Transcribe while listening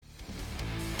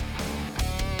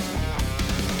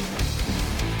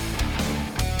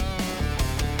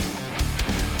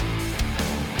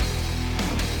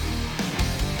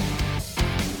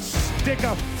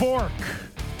like a fork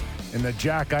in the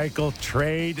Jack Eichel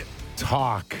trade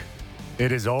talk.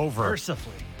 It is over.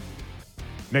 Mercifully.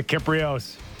 Nick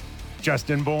Kypreos,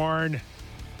 Justin Bourne,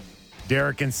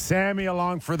 Derek and Sammy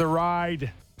along for the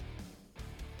ride.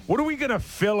 What are we going to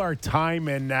fill our time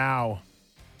in now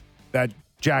that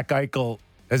Jack Eichel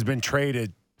has been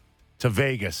traded to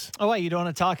Vegas? Oh, wait, you don't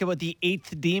want to talk about the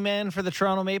 8th D-man for the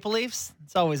Toronto Maple Leafs?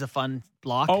 It's always a fun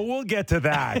block. Oh, we'll get to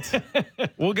that.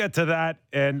 We'll get to that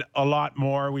and a lot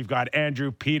more. We've got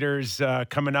Andrew Peters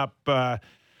coming up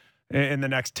in the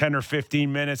next 10 or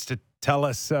 15 minutes to tell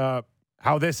us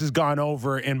how this has gone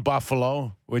over in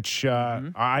Buffalo, which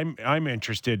I'm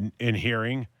interested in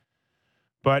hearing.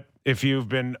 But if you've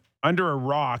been under a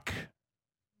rock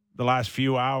the last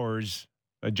few hours,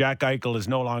 Jack Eichel is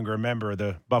no longer a member of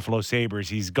the Buffalo Sabres.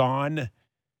 He's gone.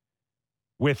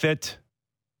 With it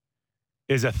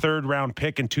is a third-round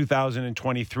pick in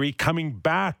 2023. Coming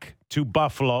back to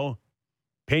Buffalo,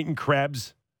 Peyton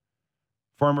Krebs,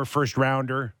 former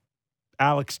first-rounder,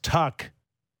 Alex Tuch,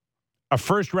 a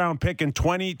first-round pick in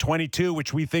 2022,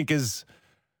 which we think is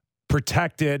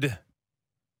protected.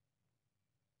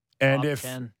 And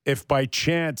if by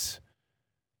chance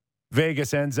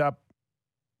Vegas ends up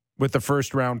with the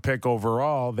first-round pick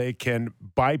overall, they can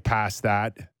bypass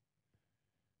that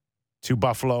to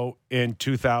Buffalo in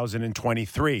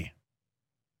 2023.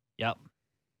 Yep.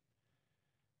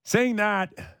 Saying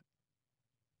that,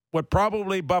 what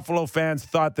probably Buffalo fans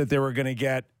thought that they were going to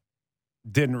get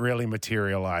didn't really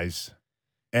materialize.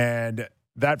 And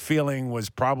that feeling was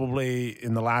probably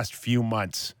in the last few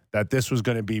months that this was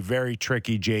going to be very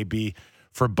tricky, JB,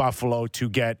 for Buffalo to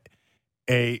get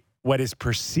what is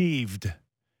perceived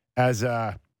as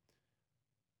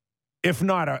if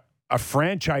not a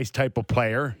franchise type of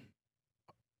player,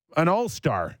 an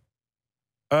all-star,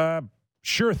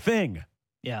 sure thing.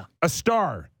 Yeah. A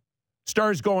star.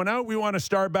 Star's going out. We want a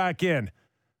star back in.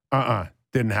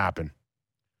 Didn't happen.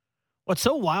 What's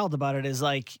so wild about it is,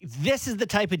 like, this is the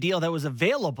type of deal that was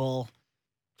available,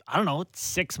 I don't know,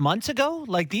 6 months ago.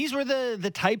 Like, these were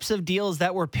the types of deals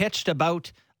that were pitched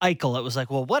about Eichel. It was like,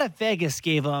 well, what if Vegas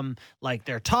gave them, like,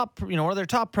 their top, one of their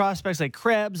top prospects, like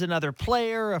Krebs, another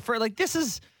player, this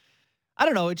is, I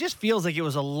don't know, it just feels like it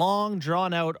was a long,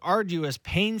 drawn-out, arduous,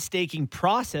 painstaking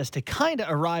process to kind of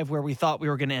arrive where we thought we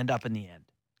were going to end up in the end.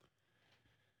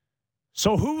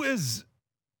 So who is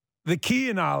the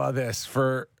key in all of this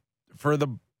for the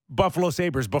Buffalo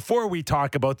Sabres? Before we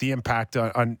talk about the impact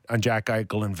on Jack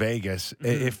Eichel in Vegas,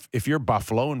 if you're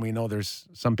Buffalo, and we know there's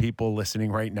some people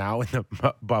listening right now in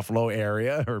the Buffalo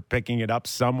area or picking it up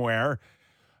somewhere,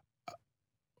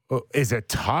 is it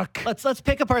Tuch? Let's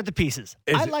pick apart the pieces.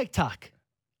 I like Tuch.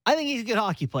 I think he's a good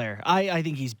hockey player. I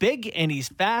think he's big and he's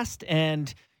fast,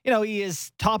 and he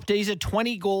is he's a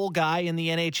 20-goal guy in the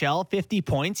NHL, 50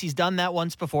 points. He's done that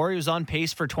once before. He was on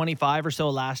pace for 25 or so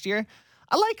last year.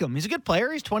 I like him. He's a good player.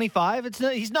 He's 25.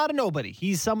 He's not a nobody.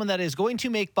 He's someone that is going to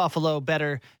make Buffalo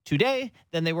better today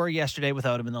than they were yesterday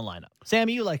without him in the lineup.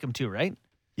 Sammy, you like him too, right?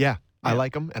 Yeah, I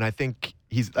like him, and I think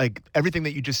he's like everything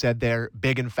that you just said there,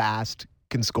 big and fast,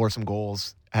 can score some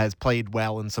goals, has played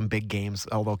well in some big games,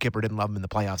 although Kipper didn't love him in the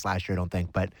playoffs last year, I don't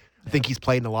think. But I think he's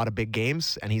played in a lot of big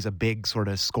games, and he's a big sort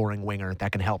of scoring winger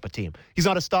that can help a team. He's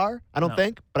not a star, I don't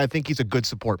think, but I think he's a good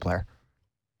support player.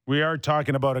 We are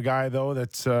talking about a guy, though,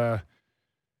 that's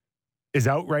is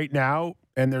out right now,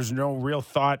 and there's no real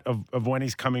thought of when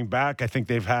he's coming back. I think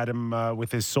they've had him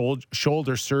with his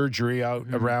shoulder surgery out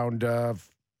around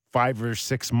 5 or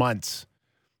 6 months.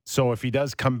 So if he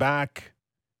does come back,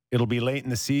 it'll be late in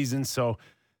the season, so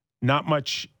not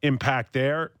much impact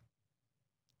there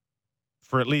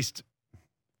for at least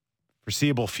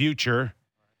foreseeable future.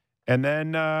 And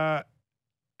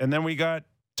then we got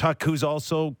Tuch, who's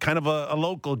also kind of a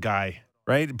local guy,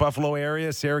 right? Buffalo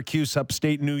area, Syracuse,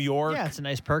 upstate New York. Yeah, it's a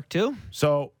nice perk too.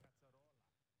 So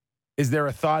is there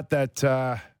a thought that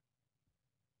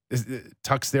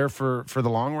Tuch's there for the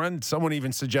long run? Someone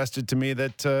even suggested to me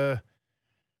that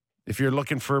if you're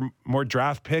looking for more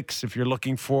draft picks, if you're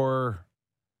looking for...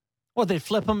 Well, they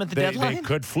flip him at the deadline? They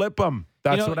could flip him.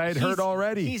 That's what I had heard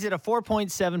already. He's at a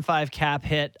 4.75 cap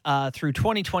hit through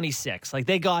 2026. Like,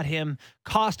 they got him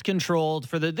cost controlled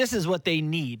this is what they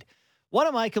need. One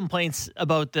of my complaints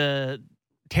about the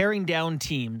tearing down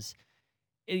teams,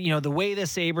 the way the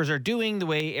Sabres are doing, the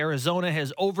way Arizona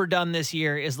has overdone this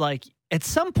year, is like, at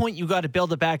some point you got to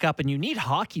build it back up, and you need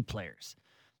hockey players.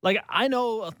 Like, I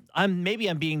know I'm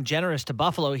being generous to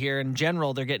Buffalo here. In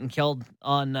general, they're getting killed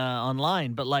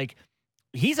online, but like,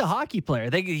 he's a hockey player.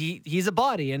 He's a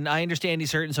body, and I understand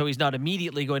he's hurt, and so he's not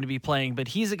immediately going to be playing, but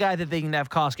he's a guy that they can have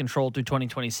cost control through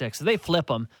 2026. So they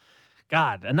flip him.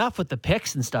 God, enough with the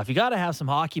picks and stuff. You got to have some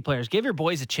hockey players. Give your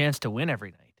boys a chance to win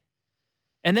every night.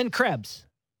 And then Krebs.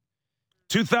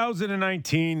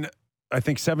 2019, I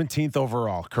think 17th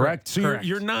overall, correct? So Correct.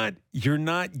 you're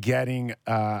not getting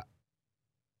a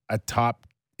top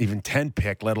even 10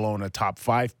 pick, let alone a top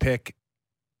 5 pick.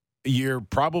 You're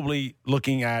probably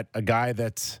looking at a guy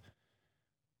that's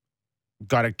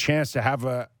got a chance to have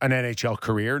an NHL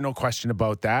career, no question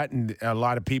about that. And a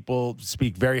lot of people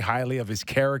speak very highly of his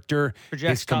character.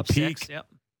 Projects his top compete. 6.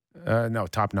 Yep. No,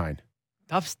 top 9.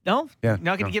 No? Yeah, Not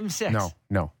going to no. give him 6.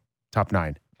 No, top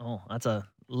 9. Oh, that's a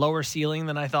lower ceiling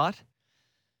than I thought.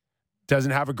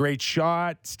 Doesn't have a great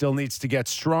shot. Still needs to get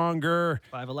stronger.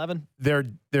 5'11".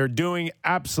 They're doing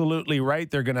absolutely right.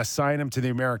 They're going to sign him to the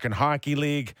American Hockey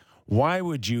League. Why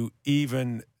would you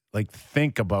even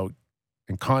think about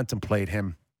and contemplate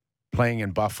him playing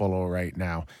in Buffalo right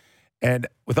now? And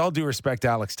with all due respect to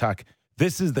Alex Tuch,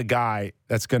 this is the guy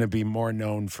that's going to be more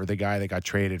known for the guy that got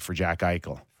traded for Jack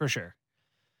Eichel. For sure.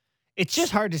 It's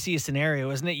just hard to see a scenario,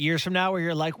 isn't it, years from now where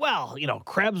you're like, well,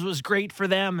 Krebs was great for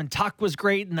them and Tuch was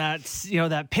great and that's,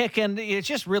 that pick. And it's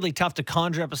just really tough to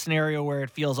conjure up a scenario where it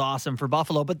feels awesome for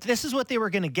Buffalo. But this is what they were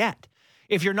going to get.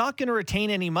 If you're not going to retain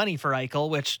any money for Eichel,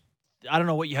 which I don't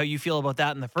know how you feel about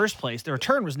that in the first place, the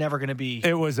return was never going to be.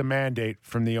 It was a mandate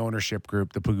from the ownership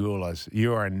group, the Pagulas.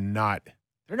 You are not.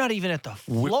 They're not even at the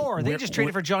floor. They just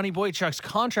traded for Johnny Boychuk's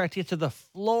contract to get to the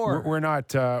floor. We're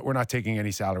not taking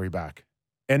any salary back.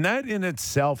 And that in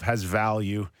itself has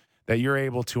value that you're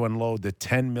able to unload the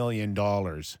 $10 million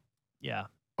Yeah.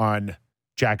 on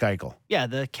Jack Eichel. Yeah,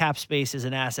 the cap space is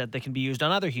an asset that can be used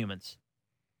on other humans,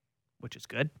 which is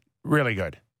good. Really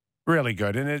good. Really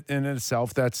good. And in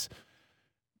itself, that's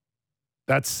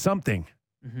something.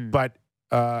 Mm-hmm. But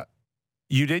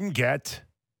you didn't get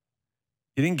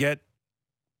a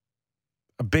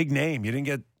big name. You didn't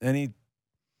get any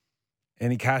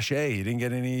cachet. You didn't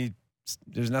get any.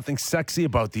 There's nothing sexy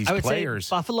about these I would players.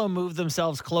 say Buffalo moved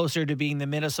themselves closer to being the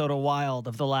Minnesota Wild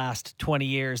of the last 20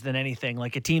 years than anything.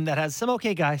 Like a team that has some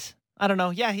okay guys. I don't know.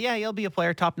 Yeah, he'll be a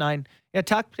player, top 9. Yeah,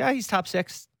 Tuch, he's top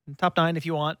 6, top 9 if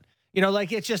you want.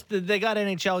 It's just they got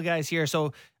NHL guys here.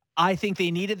 So I think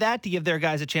they needed that to give their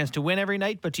guys a chance to win every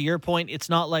night. But to your point, it's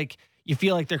not like you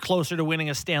feel like they're closer to winning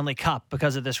a Stanley Cup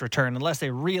because of this return, unless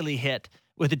they really hit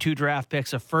with the 2 draft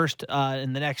picks, a first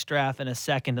in the next draft and a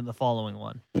second in the following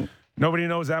one. Nobody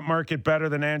knows that market better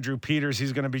than Andrew Peters.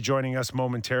 He's going to be joining us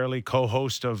momentarily,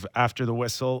 co-host of After the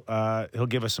Whistle. He'll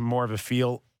give us some more of a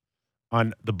feel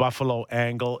on the Buffalo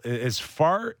angle. As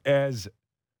far as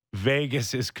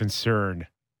Vegas is concerned,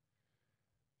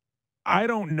 I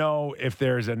don't know if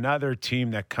there's another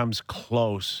team that comes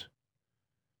close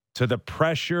to the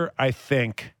pressure I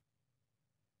think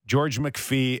George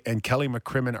McPhee and Kelly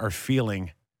McCrimmon are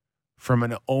feeling from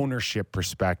an ownership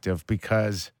perspective,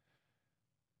 because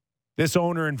this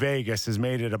owner in Vegas has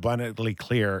made it abundantly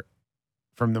clear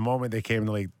from the moment they came in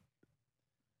the league,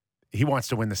 he wants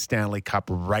to win the Stanley Cup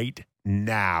right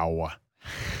now.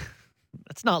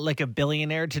 That's not like a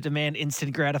billionaire to demand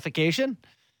instant gratification.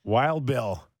 Wild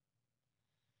Bill.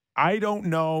 I don't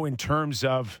know in terms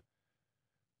of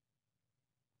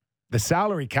the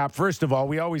salary cap. First of all,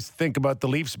 we always think about the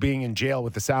Leafs being in jail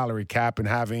with the salary cap and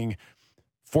having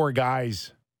 4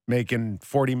 guys making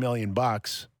 $40 million.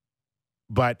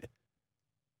 But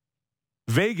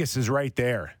Vegas is right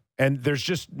there. And there's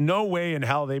just no way in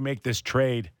hell they make this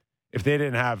trade if they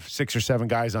didn't have 6 or 7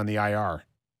 guys on the IR.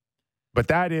 But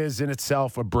that is in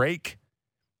itself a break.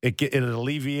 It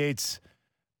alleviates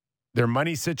their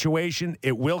money situation.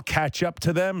 It will catch up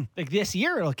to them. Like this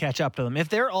year, it'll catch up to them. If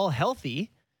they're all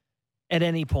healthy at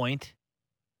any point,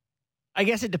 I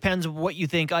guess it depends what you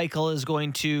think Eichel is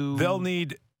going to. They'll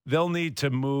need to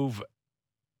move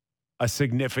a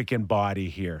significant body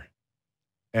here.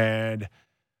 And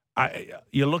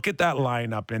you look at that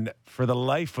lineup, and for the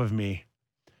life of me,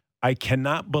 I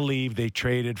cannot believe they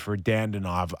traded for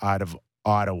Dandanov out of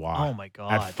Ottawa. Oh my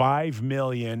God. At $5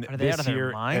 million this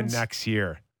year and next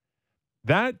year.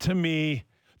 That to me,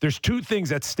 there's 2 things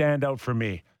that stand out for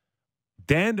me.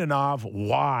 Dandanov,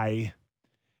 why?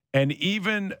 And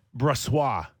even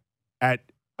Brossoit at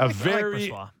a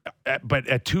but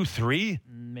at 2-3?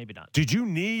 Maybe not. Did you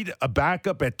need a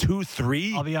backup at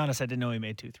 2-3? I'll be honest, I didn't know he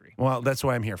made 2-3. Well, that's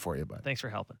why I'm here for you, bud. Thanks for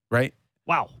helping. Right?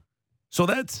 Wow. So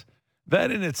that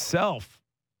in itself,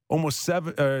 almost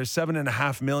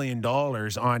 $7.5 million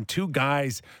on 2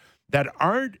 guys that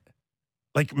aren't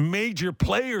like major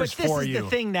players for you. But this is the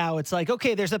thing now. It's like,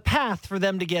 okay, there's a path for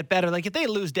them to get better. Like if they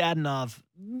lose Dadonov,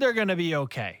 they're going to be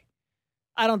okay.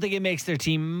 I don't think it makes their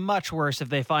team much worse if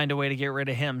they find a way to get rid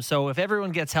of him. So if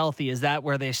everyone gets healthy, is that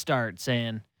where they start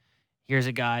saying, here's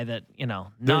a guy that,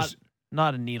 not There's-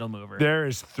 a needle mover. There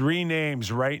is 3 names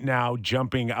right now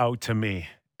jumping out to me.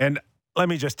 And let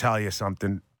me just tell you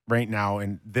something right now,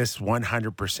 and this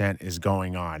 100% is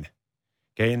going on.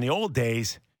 Okay, in the old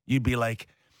days, you'd be like,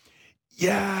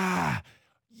 yeah,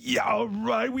 all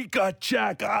right, we got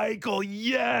Jack Eichel.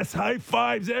 Yes, high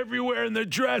fives everywhere in the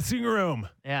dressing room.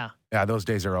 Yeah. Yeah, those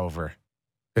days are over.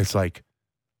 It's like,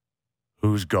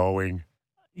 who's going?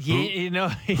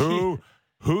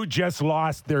 Who just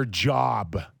lost their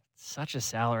job? Such a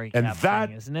salary And cap that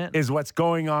thing, isn't it? is what's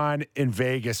going on in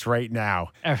Vegas right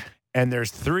now. And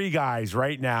there's 3 guys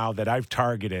right now that I've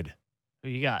targeted. Who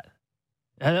you got?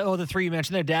 The 3 you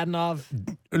mentioned there, Dadonov.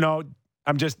 No,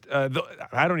 I'm just,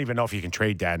 I don't even know if you can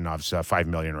trade Dadonov's $5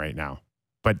 million right now.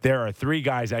 But there are 3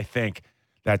 guys, I think,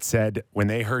 that said when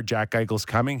they heard Jack Eichel's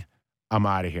coming, I'm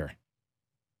out of here.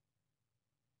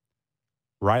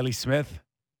 Riley Smith,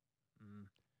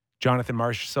 Jonathan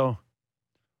Marchessault,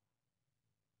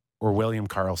 or William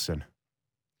Karlsson.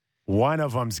 One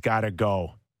of them's got to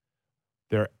go.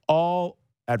 They're all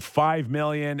at $5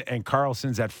 million, and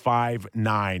Karlsson's at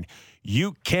 $5.9.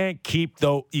 You can't keep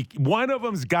one of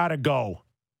them's got to go.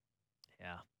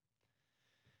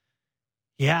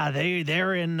 Yeah,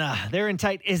 they're in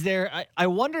tight. Is there? I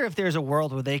wonder if there's a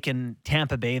world where they can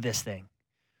Tampa Bay this thing,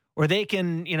 where they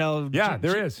can, Yeah,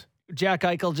 there is. Jack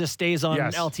Eichel just stays on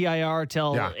LTIR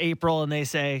till April, and they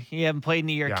say you haven't played in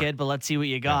a year, kid, but let's see what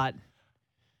you got.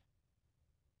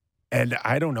 And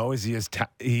I don't know, is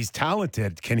he's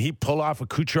talented? Can he pull off a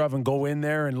Kucherov and go in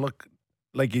there and look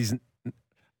like he's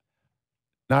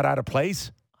not out of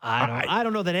place? I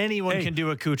don't know that anyone can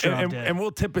do a Kucherov. And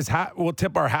we'll tip his hat. We'll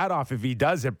tip our hat off if he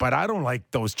does it. But I don't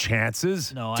like those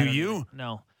chances. No, do you?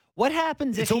 No. What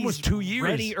happens if it's almost he's 2 years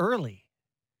ready early?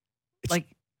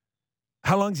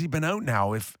 How long's he been out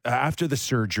now? If after the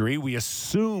surgery, we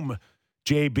assume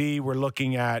JB, we're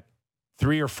looking at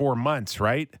 3 or 4 months,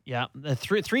 right? Yeah, the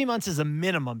 3 months is a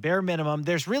minimum, bare minimum.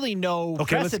 There's really no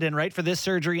precedent, right, for this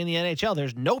surgery in the NHL.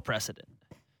 There's no precedent.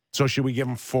 So should we give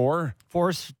him 4?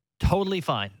 4's totally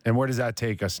fine. And where does that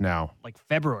take us now? Like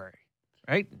February,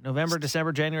 right? November,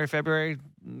 December, January, February.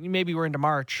 Maybe we're into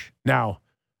March. Now,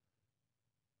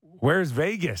 where's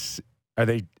Vegas? Are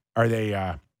they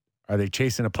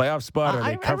chasing a playoff spot? Are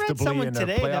they comfortably in a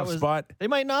playoff spot? They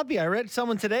might not be. I read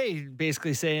someone today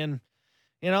basically saying,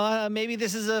 maybe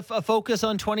this is a focus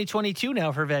on 2022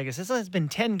 now for Vegas. It's been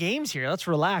 10 games here. Let's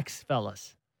relax,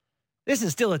 fellas. This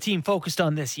is still a team focused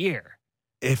on this year.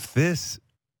 If this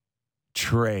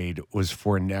trade was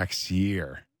for next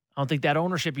year, I don't think that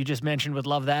ownership you just mentioned would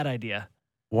love that idea.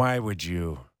 Why would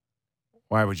you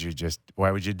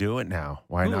do it now?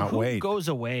 Why not wait? Who goes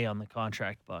away on the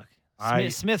contract book?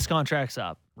 Smith's contract's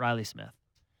up. Riley Smith.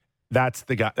 That's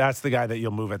the guy that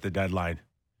you'll move at the deadline.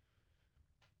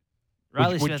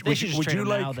 Riley Smith. They should just trade him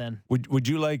now. Then would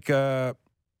you like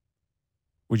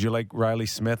Riley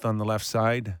Smith on the left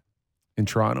side in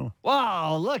Toronto?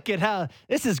 Wow! Look at how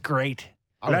this is great.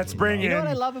 Let's bring in. You know what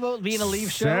I love about being a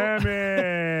Leafs show is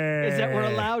that we're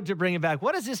allowed to bring it back.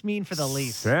 What does this mean for the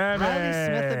Leafs? Sammy. Riley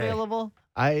Smith available?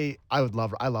 I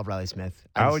love Riley Smith.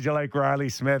 How would you like Riley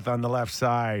Smith on the left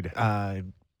side?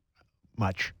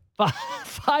 Much.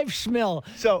 5 schmil.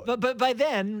 So, but by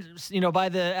then, by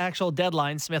the actual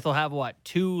deadline, Smith will have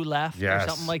 2 left or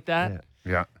something like that.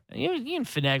 Yeah. You can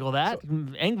finagle that.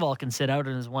 Engvall can sit out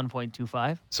in his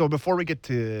 1.25. So before we get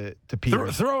to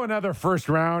Peter, throw another first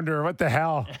rounder. What the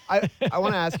hell? I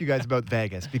want to ask you guys about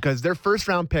Vegas because their first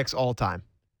round picks all time.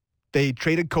 They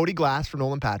traded Cody Glass for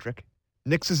Nolan Patrick.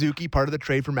 Nick Suzuki, part of the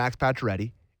trade for Max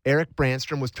Pacioretty. Eric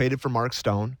Brandstrom was traded for Mark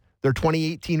Stone. Their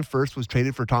 2018 first was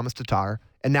traded for Thomas Tatar.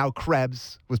 And now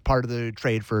Krebs was part of the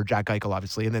trade for Jack Eichel,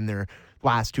 obviously. And then their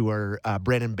last 2 are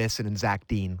Brandon Bisson and Zach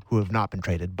Dean, who have not been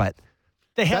traded. But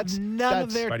they have none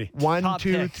of their 1,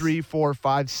 2, picks. 3, 4,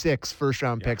 5, 6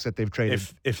 first-round picks that they've traded.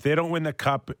 If they don't win the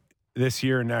Cup this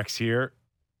year or next year,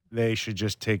 they should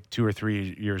just take 2 or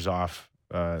 3 years off.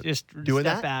 Just doing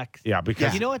step that? back. Yeah,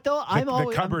 because you know what though,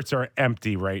 the cupboards are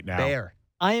empty right now. Bare.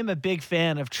 I am a big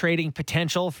fan of trading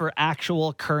potential for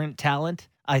actual current talent.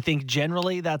 I think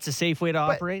generally that's a safe way to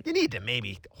operate. You need to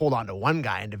maybe hold on to one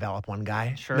guy and develop one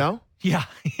guy. Sure. No? Yeah.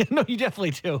 No, you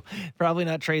definitely do. Probably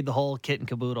not trade the whole kit and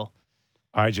caboodle.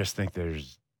 I just think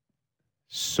there's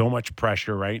so much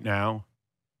pressure right now.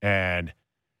 And,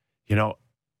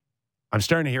 I'm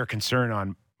starting to hear concern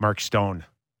on Mark Stone.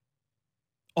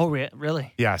 Oh,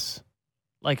 really? Yes.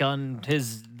 Like on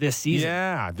this season?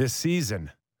 Yeah, this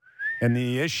season. And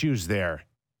the issues there.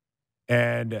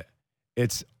 And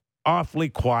it's awfully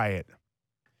quiet.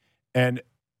 And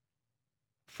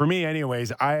for me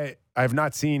anyways, I've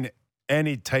not seen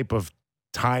any type of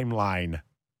timeline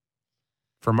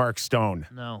for Mark Stone.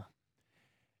 No.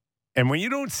 And when you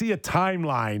don't see a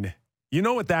timeline, you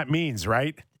know what that means,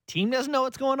 right? Team doesn't know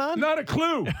what's going on? Not a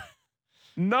clue.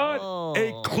 Not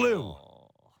a clue.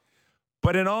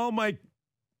 But in all my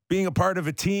being a part of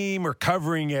a team or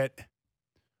covering it,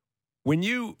 when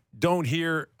you don't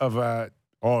hear of out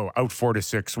 4 to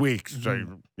 6 weeks,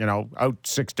 out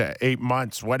 6 to 8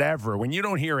 months, whatever, when you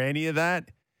don't hear any of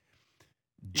that,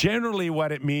 generally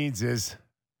what it means is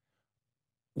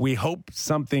we hope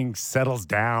something settles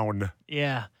down.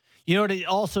 Yeah. You know what it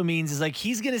also means is like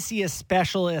he's going to see a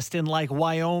specialist in like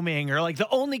Wyoming or like the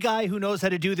only guy who knows how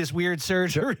to do this weird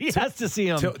surgery. He has to see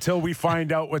him. Till we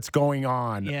find out what's going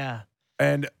on. Yeah.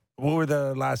 And what were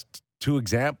the last two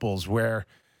examples where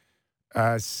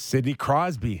Sidney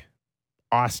Crosby,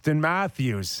 Austin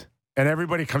Matthews, and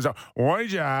everybody comes out, why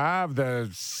did you have the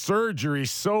surgery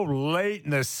so late in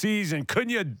the season? Couldn't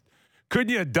you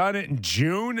have done it in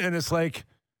June? And it's like,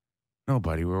 no,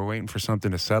 buddy, we were waiting for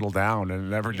something to settle down, and it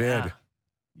never did.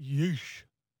 Yeesh.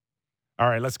 All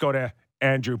right, let's go to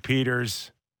Andrew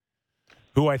Peters,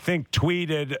 who I think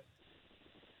tweeted,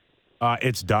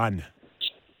 it's done.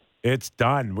 It's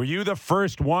done. Were you the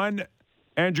first one,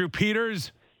 Andrew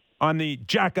Peters, on the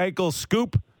Jack Eichel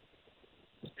scoop?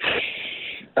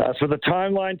 That's what the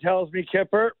timeline tells me,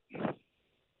 Kipper.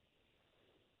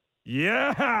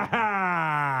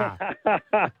 Yeah.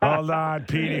 Hold on,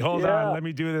 Petey. Hold on. Let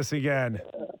me do this again.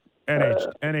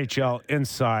 NHL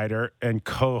insider and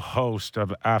co-host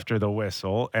of After the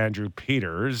Whistle, Andrew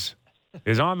Peters,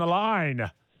 is on the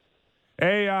line.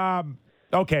 Hey,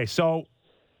 okay, so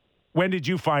when did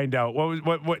you find out?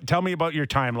 What tell me about your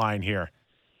timeline here.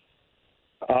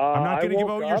 I'm not going to give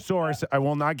out your source. I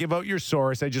will not give out your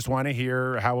source. I just want to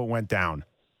hear how it went down.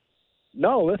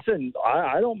 No, listen,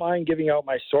 I don't mind giving out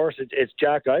my source. It's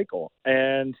Jack Eichel,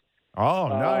 and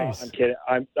nice. I'm kidding.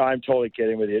 I'm totally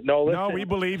kidding with you. No, listen. No, we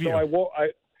believe you.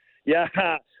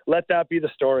 Let that be the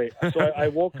story. So I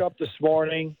woke up this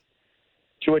morning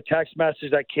to a text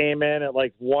message that came in at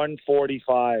like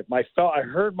 1:45. I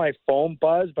heard my phone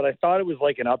buzz, but I thought it was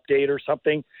like an update or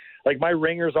something. Like my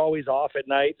ringer's always off at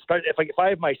night. If I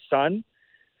have my son,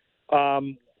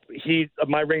 my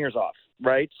ringer's off.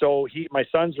 Right. So my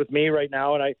son's with me right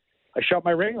now, and I shut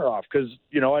my ringer off because,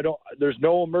 there's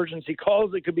no emergency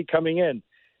calls that could be coming in.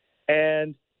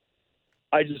 And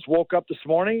I just woke up this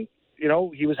morning, he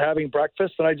was having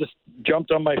breakfast, and I just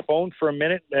jumped on my phone for a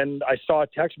minute, and I saw a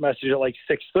text message at like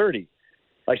 6:30.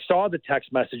 I saw the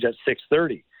text message at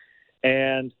 6:30,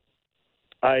 and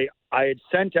I had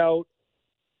sent out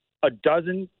a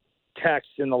dozen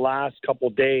texts in the last couple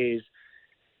of days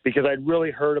because I'd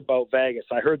really heard about Vegas.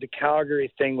 I heard the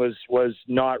Calgary thing was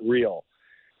not real,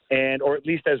 or at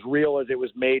least as real as it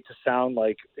was made to sound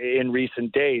like in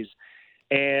recent days.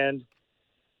 And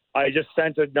I just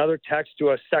sent another text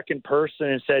to a second person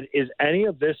and said, is any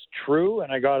of this true?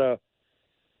 And I got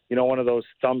one of those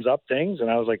thumbs up things.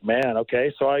 And I was like, man,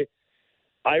 okay. So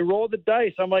I rolled the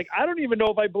dice. I'm like, I don't even know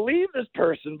if I believe this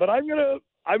person, but I'm going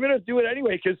to do it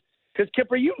anyway. Cause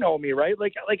Kipper, you know me, right?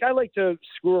 Like I like to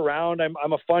screw around.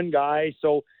 I'm a fun guy.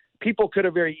 So people could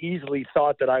have very easily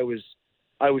thought that I was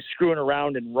screwing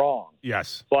around and wrong.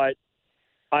 Yes. But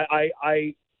I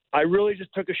really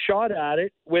just took a shot at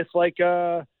it with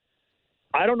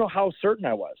I don't know how certain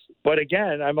I was. But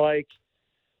again, I'm like,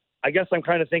 I guess I'm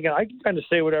kind of thinking I can kind of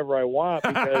say whatever I want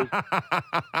because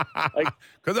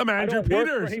I'm Andrew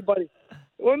Peters.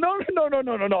 Well, no.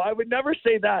 I would never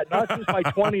say that. Not since my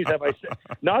 20s have I said.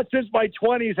 Not since my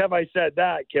 20s have I said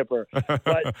that, Kipper.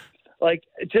 But I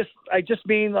just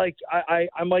mean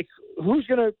I'm like, who's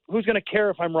gonna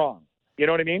care if I'm wrong? You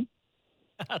know what I mean?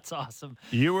 That's awesome.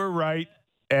 You were right,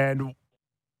 and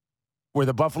were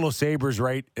the Buffalo Sabres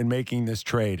right in making this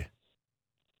trade?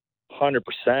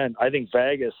 100%. I think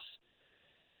Vegas.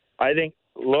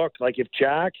 Look, like if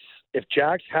Jack's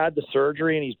had the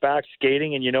surgery and he's back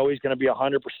skating and he's going to be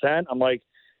 100%, I'm like,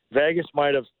 Vegas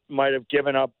might have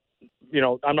given up.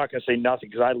 I'm not going to say nothing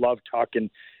because I love Tuck and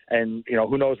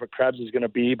who knows what Krebs is going to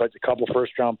be, but a couple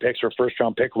first-round picks or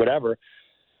first-round pick, whatever.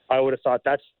 I would have thought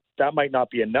that might not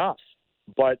be enough.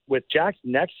 But with Jack's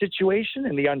next situation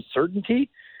and the uncertainty,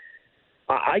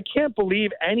 I can't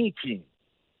believe any team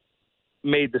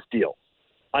made this deal.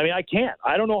 I mean, I can't.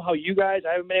 I don't know how you guys –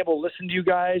 I haven't been able to listen to you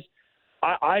guys.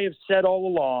 I have said all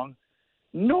along,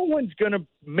 no one's going to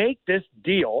make this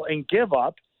deal and give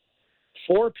up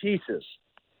 4 pieces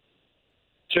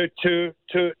to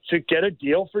get a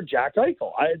deal for Jack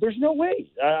Eichel. There's no way.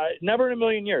 Never in a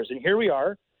million years. And here we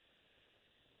are,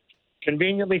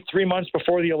 conveniently 3 months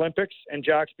before the Olympics, and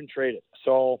Jack's been traded.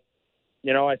 So,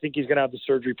 I think he's going to have the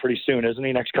surgery pretty soon, isn't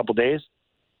he? Next couple days.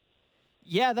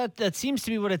 Yeah, that seems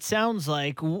to be what it sounds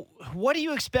like. What do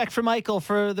you expect from Eichel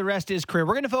for the rest of his career?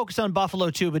 We're going to focus on Buffalo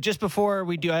too, but just before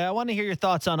we do, I want to hear your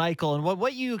thoughts on Eichel and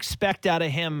what you expect out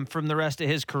of him from the rest of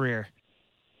his career.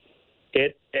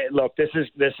 Look, this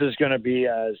is going to be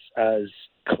as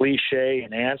cliche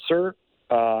an answer.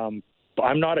 I'm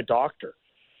not a doctor,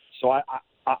 so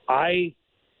I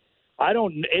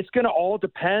don't. It's going to all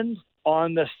depend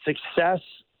on the success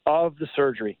of the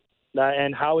surgery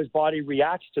and how his body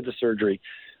reacts to the surgery.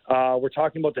 We're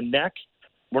talking about the neck.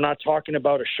 We're not talking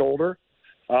about a shoulder.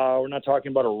 We're not talking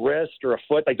about a wrist or a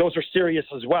foot. Like, those are serious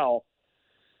as well.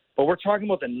 But we're talking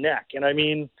about the neck. And, I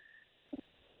mean,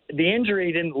 the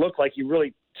injury didn't look like he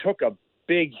really took a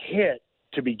big hit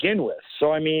to begin with.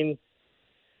 So, I mean,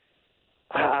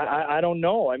 I don't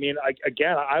know. I mean,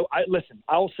 listen,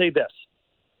 I'll say this.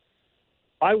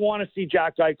 I want to see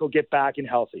Jack Eichel get back and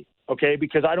healthy, okay?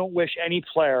 Because I don't wish any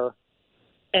player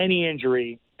any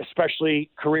injury, especially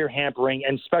career hampering,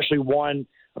 and especially one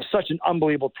of such an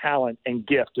unbelievable talent and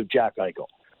gift of Jack Eichel,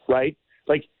 right?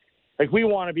 Like we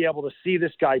want to be able to see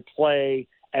this guy play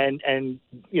and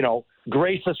you know,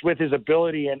 grace us with his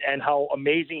ability and how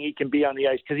amazing he can be on the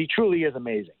ice, because he truly is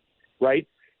amazing, right?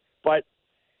 But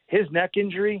his neck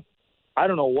injury, I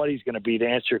don't know what he's going to be, to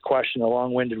answer your question in a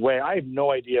long-winded way. I have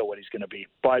no idea what he's going to be,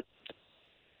 but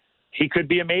he could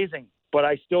be amazing. But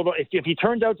I still don't. If he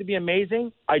turns out to be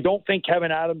amazing, I don't think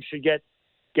Kevin Adams should get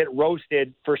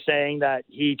roasted for saying that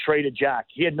he traded Jack.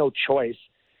 He had no choice,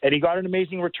 and he got an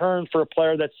amazing return for a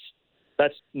player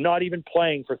that's not even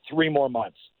playing for 3 more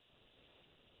months.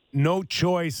 No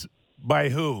choice by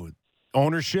who?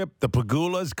 Ownership, the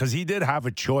Pagulas? Because he did have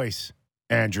a choice,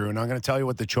 Andrew, and I'm going to tell you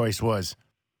what the choice was.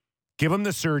 Give him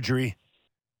the surgery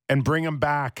and bring him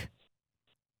back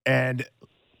and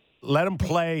let him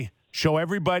play. Show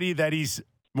everybody that he's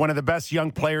one of the best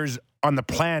young players on the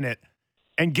planet,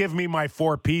 and give me my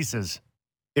 4 pieces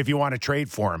if you want to trade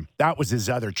for him. That was his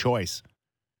other choice.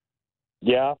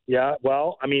 Yeah.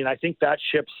 Well, I mean, I think that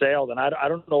ship sailed, and I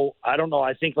don't know.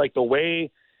 I think, like, the way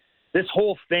this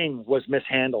whole thing was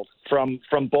mishandled from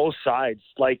both sides.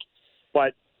 Like,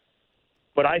 but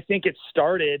I think it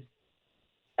started.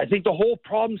 I think the whole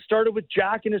problem started with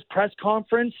Jack in his press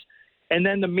conference, and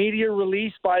then the media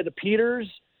release by the Peters.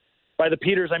 By the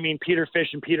Peters, I mean Peter Fish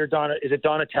and Peter Is it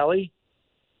Donatelli?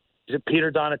 Is it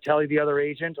Peter Donatelli, the other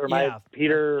agent, or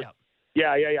Peter?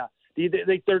 Yeah.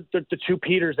 They're the 2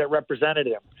 Peters that represented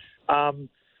him.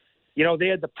 You know, they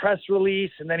had the press release,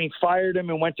 and then he fired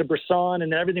him and went to Brisson,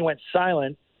 and then everything went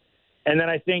silent. And then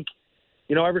I think,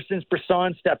 you know, ever since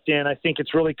Brisson stepped in, I think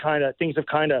it's really things have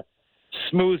kind of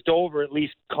smoothed over, at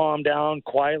least calmed down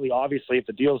quietly. Obviously, if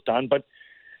the deal's done, but.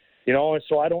 You know, and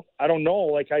so I don't know.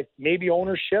 Like, maybe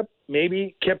ownership,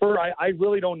 maybe Kipper. I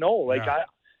really don't know. Like, yeah.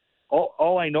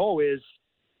 All I know is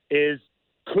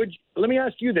let me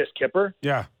ask you this, Kipper.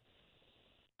 Yeah.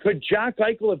 Could Jack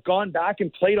Eichel have gone back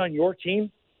and played on your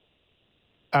team?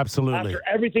 Absolutely. After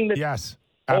everything that. Yes,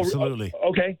 absolutely.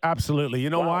 Okay. Absolutely.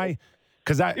 You know why?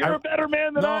 Because you're a better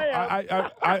man than I am.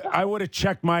 I would have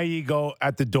checked my ego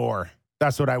at the door.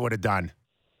 That's what I would have done.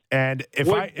 And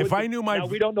if I knew my, now,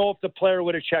 we don't know if the player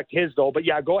would have checked his, though. But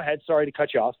yeah, go ahead. Sorry to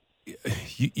cut you off.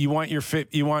 You want your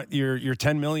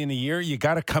 $10 million a year. You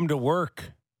got to come to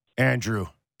work, Andrew.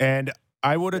 And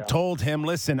I would have told him,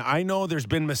 listen, I know there's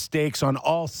been mistakes on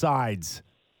all sides,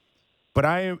 but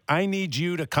I need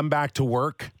you to come back to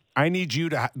work. I need you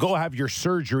to go have your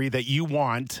surgery that you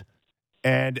want.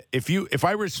 And if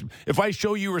I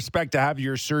show you respect to have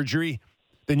your surgery,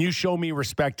 then you show me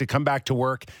respect to come back to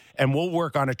work, and we'll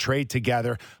work on a trade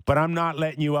together. But I'm not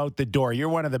letting you out the door. You're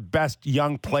one of the best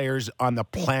young players on the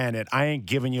planet. I ain't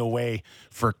giving you away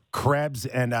for Krebs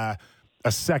and a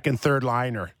second, third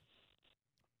liner.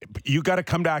 You got to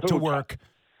come back to work.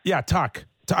 Yeah, Tuck.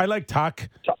 I like Tuck,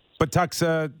 but Tuck's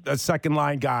a second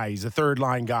line guy. He's a third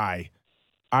line guy.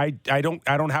 I don't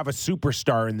have a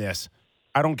superstar in this.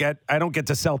 I don't get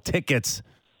to sell tickets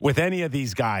with any of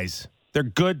these guys. They're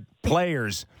good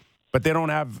players, but they don't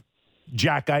have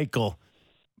Jack Eichel,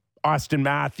 Austin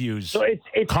Matthews. So it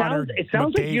sounds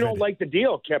like you don't like the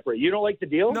deal, Kipper. You don't like the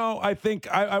deal? No, I think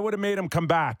I would have made him come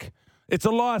back. It's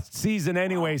a lost season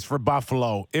anyways for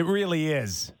Buffalo. It really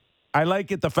is. I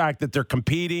like it, the fact that they're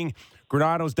competing.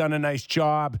 Granato's done a nice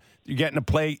job. You're getting to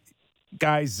play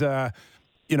guys,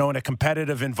 in a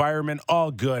competitive environment.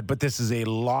 All good, but this is a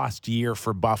lost year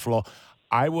for Buffalo.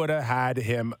 I would have had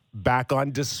him back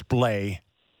on display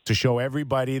to show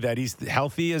everybody that he's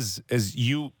healthy as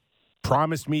you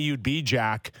promised me you'd be,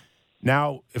 Jack.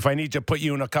 Now, if I need to put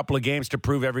you in a couple of games to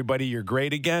prove everybody you're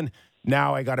great again,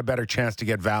 now I got a better chance to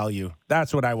get value.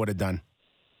 That's what I would have done.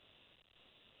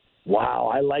 Wow,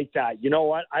 I like that. You know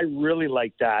what? I really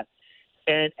like that.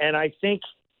 And I think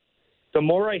the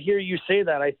more I hear you say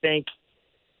that, I think,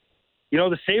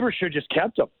 the Sabres should have just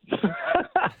kept him.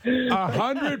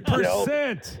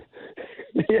 100%.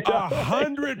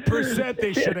 100%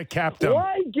 they should have kept him.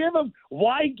 Why give him?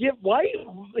 Like,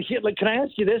 can I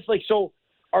ask you this? Like, so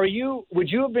would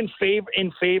you have been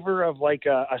in favor of like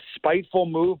a spiteful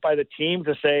move by the team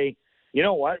to say, you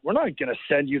know what, we're not going to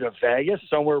send you to Vegas,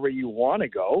 somewhere where you want to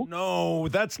go? No,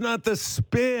 that's not the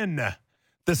spin.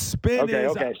 The spin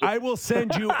is, So, I will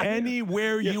send you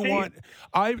anywhere you want.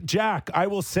 Jack, I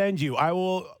will send you.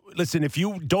 Listen, if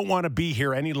you don't want to be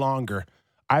here any longer,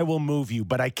 I will move you,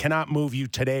 but I cannot move you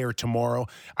today or tomorrow.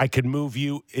 I could move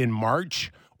you in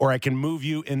March, or I can move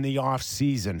you in the off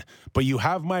season. But you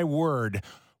have my word.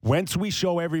 Once we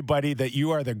show everybody that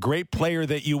you are the great player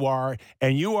that you are,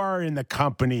 and you are in the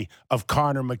company of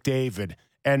Connor McDavid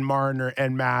and Marner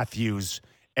and Matthews,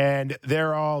 and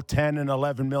they're all $10 and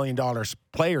 $11 million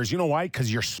players. You know why?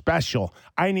 Because you're special.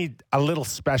 I need a little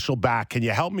special back. Can you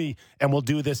help me? And we'll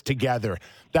do this together.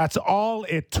 That's all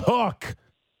it took.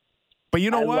 But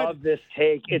you know what? I love this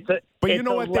take. It's a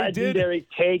legendary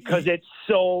take because it's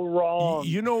so wrong.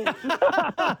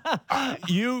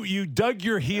 You dug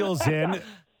your heels in.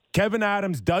 Kevin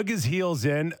Adams dug his heels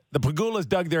in. The Pagulas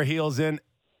dug their heels in.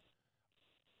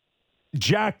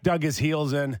 Jack dug his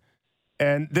heels in.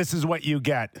 And this is what you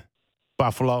get,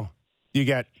 Buffalo. You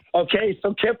get so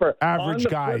Kipper, average on the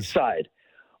guys. Flip side,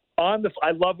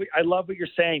 I love what you're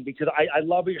saying because I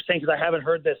love what you're saying because I haven't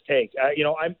heard this take.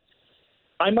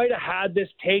 I might have had this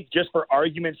take just for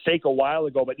argument's sake a while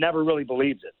ago, but never really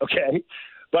believed it. Okay,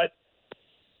 but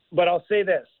I'll say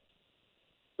this: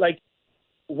 like,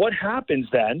 what happens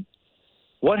then?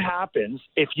 What happens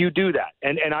if you do that?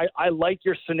 And I like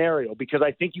your scenario because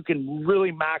I think you can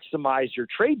really maximize your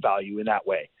trade value in that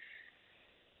way.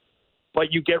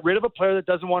 But you get rid of a player that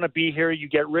doesn't want to be here. You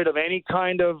get rid of any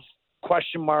kind of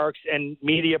question marks and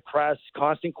media press,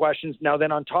 constant questions. Now,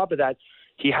 then on top of that,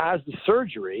 he has the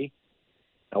surgery.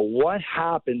 Now, what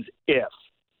happens if?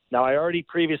 Now, I already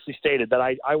previously stated that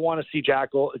I want to see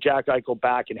Jack Eichel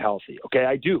back and healthy. Okay,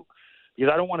 I do. Because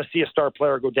I don't want to see a star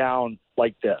player go down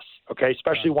like this, okay?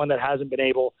 Especially one that hasn't been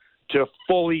able to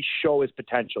fully show his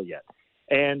potential yet.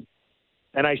 And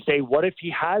I say, what if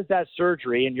he has that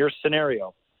surgery in your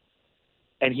scenario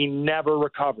and he never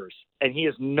recovers and he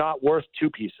is not worth two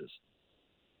pieces?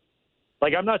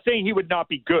 Like, I'm not saying he would not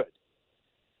be good,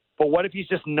 but what if he's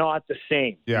just not the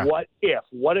same? Yeah.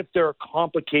 What if there are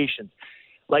complications?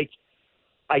 Like,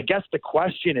 I guess the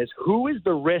question is, who is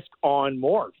the risk on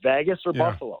more, Vegas or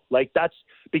Buffalo? Like, that's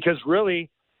because really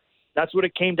that's what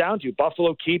it came down to.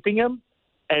 Buffalo keeping him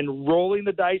and rolling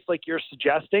the dice like you're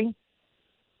suggesting,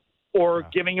 or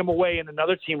giving him away and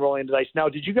another team rolling the dice. Now,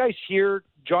 did you guys hear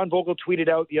John Vogel tweeted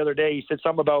out the other day? He said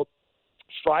something about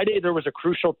Friday. There's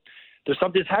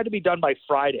something that had to be done by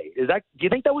Friday. Do you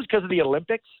think that was because of the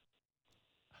Olympics?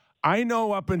 I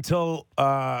know up until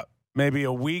maybe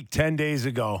a week, 10 days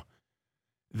ago,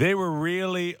 they were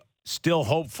really still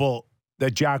hopeful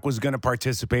that Jack was going to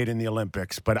participate in the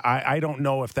Olympics, but I don't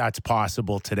know if that's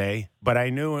possible today. But I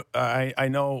know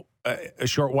a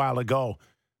short while ago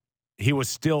he was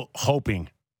still hoping.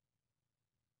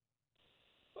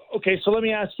 Okay, so let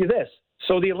me ask you this.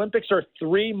 So the Olympics are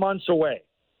 3 months away.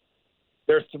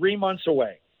 They're 3 months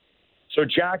away. So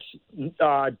Jack's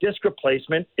disc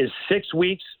replacement is 6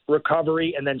 weeks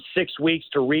recovery and then 6 weeks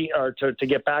to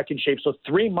get back in shape. So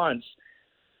 3 months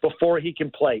before he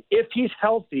can play. If he's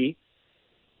healthy,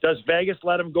 does Vegas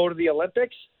let him go to the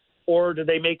Olympics, or do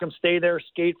they make him stay there,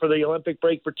 skate for the Olympic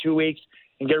break for 2 weeks,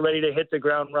 and get ready to hit the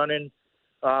ground running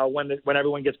when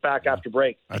everyone gets back after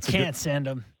break? They can't send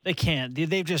him. They can't.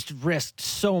 They've just risked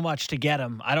so much to get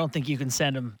him. I don't think you can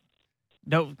send him.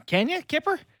 No, can you,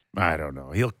 Kipper? I don't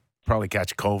know. He'll probably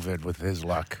catch COVID with his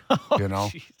luck. You know,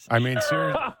 geez. I mean,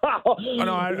 seriously.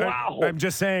 Wow. I'm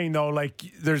just saying though, like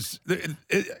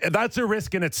that's a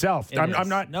risk in itself. I'm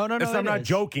not. No. I'm not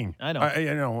joking. I know.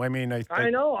 I mean, I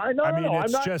know. I mean,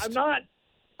 it's I'm not.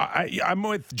 I'm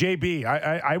with JB.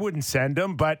 I wouldn't send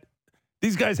him, but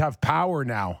these guys have power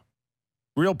now,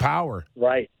 real power.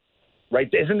 Right.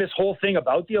 Isn't this whole thing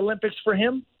about the Olympics for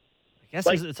him? I guess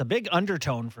it's a big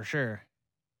undertone for sure.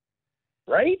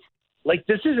 Right? Like,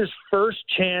 this is his first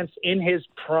chance in his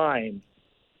prime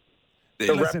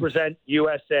to represent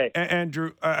USA.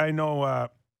 Andrew, I know,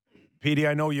 Petey,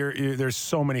 I know there's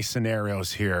so many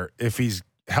scenarios here. If he's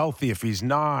healthy, if he's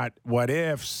not, what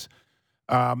ifs?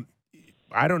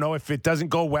 I don't know. If it doesn't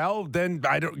go well, then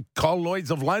I don't call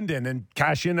Lloyd's of London and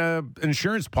cash in a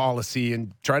insurance policy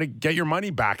and try to get your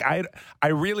money back. I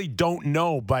really don't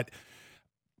know, but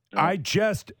I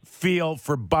just feel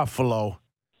for Buffalo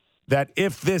that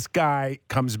if this guy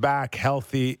comes back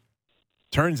healthy,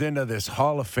 turns into this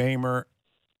Hall of Famer,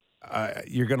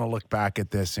 you're going to look back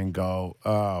at this and go,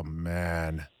 oh,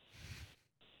 man,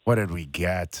 what did we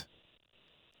get?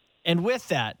 And with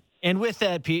that,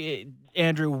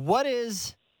 Andrew, what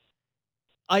is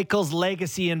Eichel's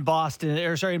legacy in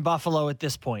Buffalo at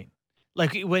this point?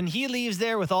 Like when he leaves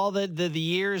there with all the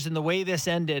years and the way this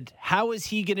ended, how is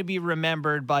he going to be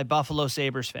remembered by Buffalo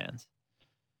Sabres fans?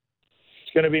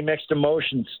 It's going to be mixed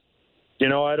emotions. You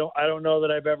know, I don't know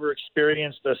that I've ever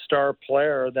experienced a star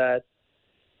player that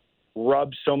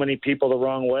rubs so many people the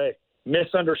wrong way.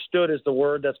 Misunderstood is the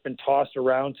word that's been tossed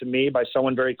around to me by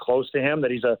someone very close to him,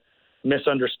 that he's a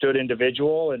misunderstood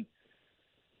individual. And,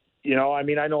 you know, I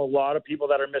mean, I know a lot of people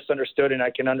that are misunderstood, and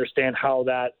I can understand how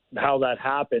that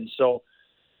happens. So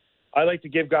I like to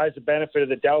give guys the benefit of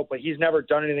the doubt, but he's never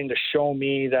done anything to show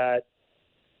me that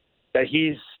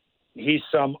he's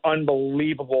some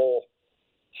unbelievable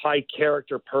high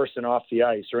character person off the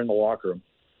ice or in the locker room.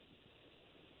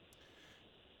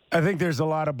 I think there's a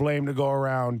lot of blame to go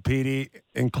around, Petey,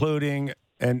 including,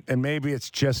 and maybe it's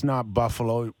just not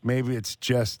Buffalo, maybe it's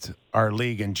just our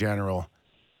league in general.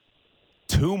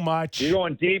 Too much. You're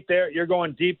going deep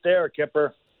there,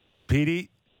 Kipper. Petey,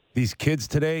 these kids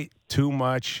today, too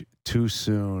much, too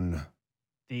soon.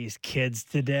 These kids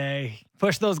today.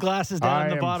 Push those glasses down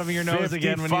the bottom of your nose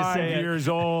again when you say it. 55 years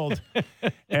old.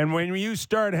 And when you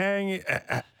start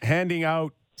handing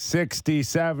out 60,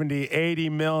 70, 80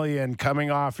 million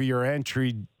coming off of your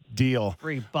entry deal.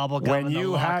 Free bubble gum when in the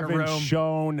you locker haven't room.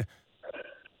 Shown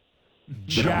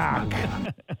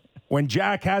Jack. When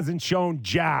Jack hasn't shown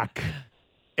Jack,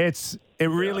 it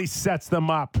really sets them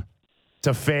up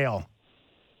to fail.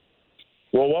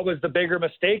 Well, what was the bigger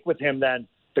mistake with him then?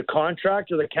 The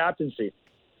contract or the captaincy?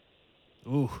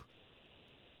 Ooh.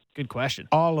 Good question.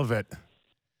 All of it.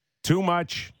 Too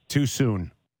much, too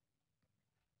soon.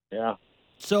 Yeah.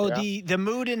 So the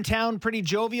mood in town pretty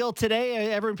jovial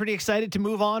today? Everyone pretty excited to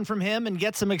move on from him and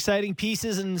get some exciting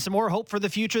pieces and some more hope for the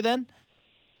future then?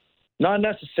 Not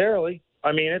necessarily.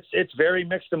 I mean, it's very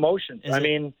mixed emotions. I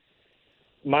mean,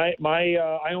 my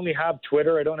I only have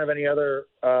Twitter. I don't have any other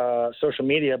social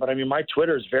media, but I mean, my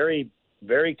Twitter is very,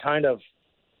 very kind of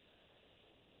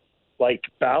like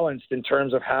balanced in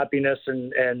terms of happiness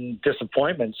and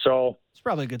disappointment. So it's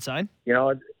probably a good sign. You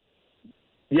know,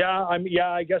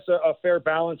 I guess a fair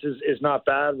balance is not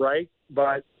bad, right?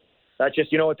 But that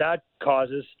just, you know what that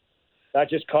causes? That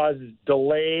just causes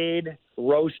delayed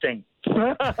roasting.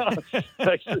 Someone's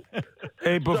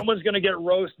going to get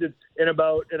roasted in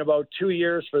about 2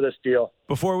 years for this deal.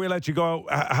 Before we let you go,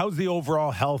 how's the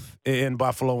overall health in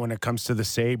Buffalo when it comes to the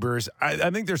Sabres? I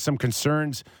think there's some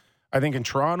concerns. I think in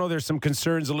Toronto there's some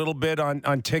concerns a little bit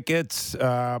on tickets.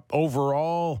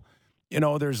 Overall, you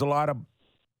know, there's a lot of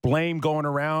blame going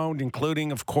around,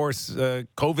 including, of course,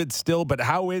 COVID still. But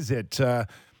how is it?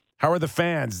 How are the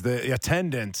fans, the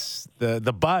attendance,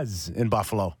 the buzz in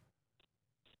Buffalo?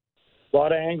 A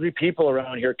lot of angry people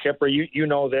around here, Kipper. You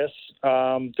know this.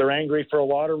 They're angry for a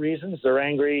lot of reasons. They're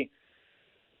angry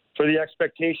for the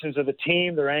expectations of the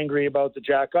team. They're angry about the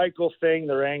Jack Eichel thing.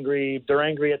 They're angry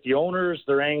at the owners.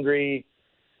 They're angry.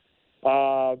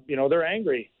 They're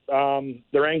angry.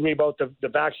 They're angry about the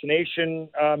vaccination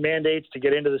mandates to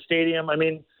get into the stadium. I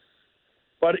mean,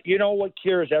 but you know what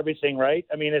cures everything, right?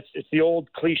 I mean, it's the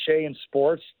old cliche in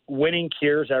sports: winning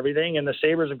cures everything. And the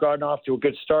Sabres have gotten off to a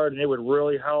good start, and it would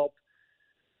really help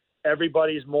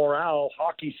everybody's morale,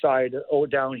 hockey side,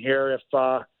 down here, if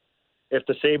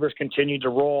the Sabres continue to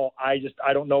roll. I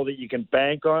don't know that you can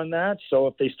bank on that. So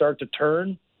if they start to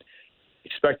turn,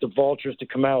 expect the vultures to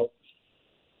come out.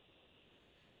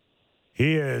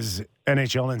 He is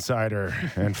NHL Insider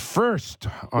and first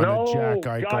on the Jack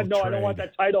Eichel God, no, trade. I don't want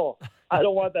that title. I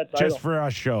don't want that title. Just for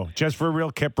our show. Just for real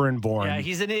Kipper and Bourne. Yeah,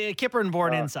 he's a Kipper and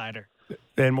Bourne insider.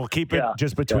 And we'll keep it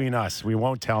just between us. We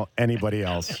won't tell anybody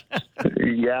else.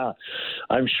 Yeah,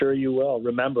 I'm sure you will.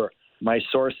 Remember, my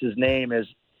source's name is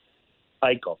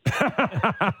Eichel.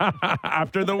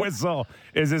 After the Whistle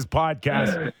is his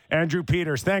podcast. Andrew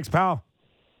Peters. Thanks, pal.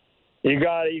 You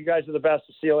got it. You guys are the best.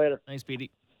 See you later. Thanks,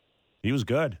 Petey. He was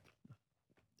good.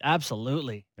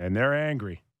 Absolutely. And they're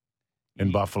angry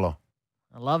in Buffalo.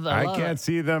 I love that. I can't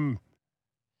see them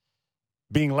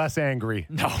being less angry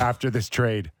after this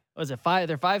trade. Was it 5?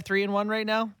 They're 5-3-1 right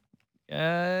now.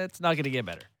 It's not going to get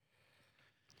better.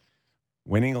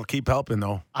 Winning will keep helping,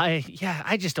 though.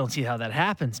 I just don't see how that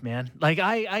happens, man. Like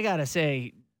I gotta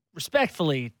say,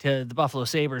 respectfully to the Buffalo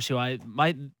Sabres, who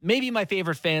maybe my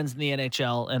favorite fans in the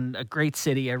NHL and a great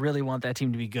city. I really want that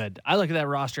team to be good. I look at that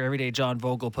roster every day. John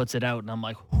Vogel puts it out, and I'm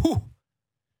like, whew,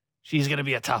 she's going to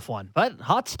be a tough one. But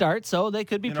hot start, so they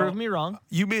could be proving me wrong.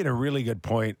 You made a really good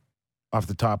point off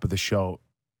the top of the show,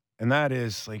 and that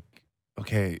is like,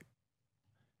 okay,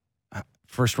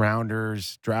 first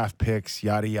rounders, draft picks,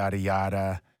 yada yada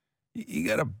yada. You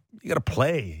gotta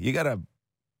play. You got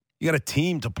a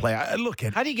team to play. I look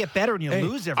at how do you get better when you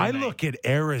lose every night? I look at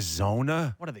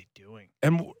Arizona. What are they doing?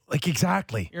 And like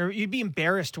exactly, you'd be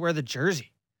embarrassed to wear the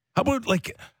jersey. How about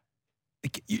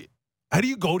how do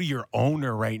you go to your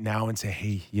owner right now and say,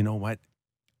 hey, you know what?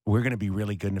 We're going to be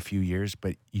really good in a few years,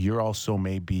 but you're also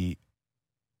maybe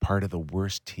part of the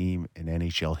worst team in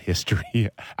NHL history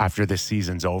after this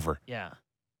season's over. Yeah.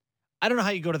 I don't know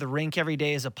how you go to the rink every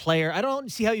day as a player. I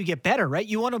don't see how you get better, right?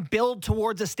 You want to build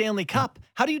towards a Stanley Cup.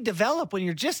 How do you develop when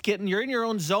you're in your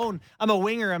own zone? I'm a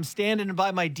winger. I'm standing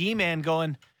by my D-man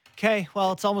going, okay,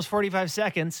 well, it's almost 45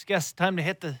 seconds. Guess time to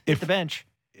hit the bench.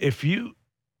 If you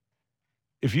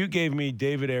gave me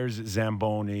David Ayers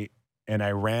Zamboni and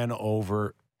I ran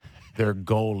over their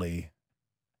goalie,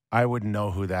 I wouldn't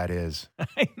know who that is.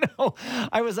 I know.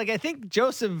 I was like, I think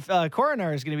Joseph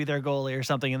Coronar is going to be their goalie or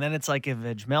something. And then it's like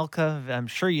Vejmelka. I'm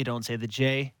sure you don't say the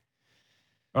J.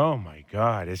 Oh, my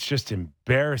God. It's just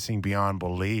embarrassing beyond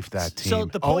belief, that team. So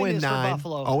the point is for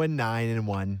Buffalo.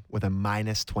 0-9-1 with a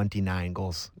minus 29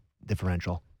 goals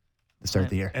differential to start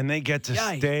the year. And they get to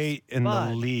stay in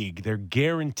the league. They're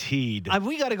guaranteed.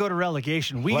 We got to go to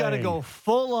relegation. We got to go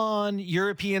full-on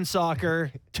European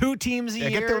soccer, 2 teams a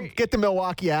year. Get the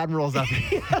Milwaukee Admirals up.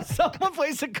 Yeah, someone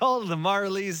plays a call to the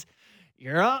Marlies.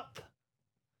 You're up.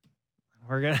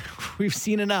 We've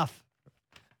seen enough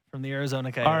from the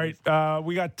Arizona Coyotes. All right,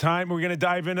 we got time. We're going to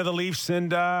dive into the Leafs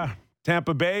and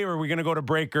Tampa Bay, or are we going to go to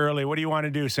break early? What do you want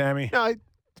to do, Sammy? No,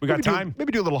 we got time?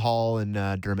 Maybe do a little Hall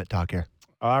and Dermott talk here.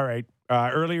 All right.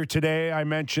 Earlier today, I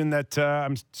mentioned that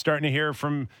I'm starting to hear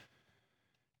from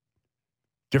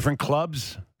different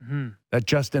clubs that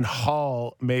Justin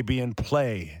Hall may be in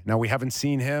play. Now, we haven't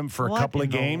seen him for a couple of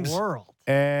games. World?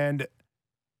 And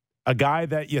a guy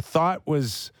that you thought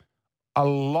was a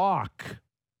lock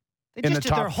they in just the did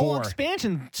top their whole 4.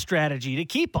 expansion strategy to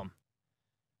keep him.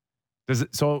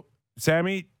 So,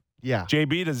 Sammy? Yeah.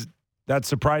 JB, does that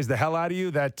surprise the hell out of you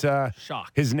that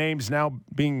Shock. His name's now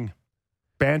being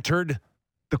bantered?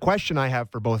 The question I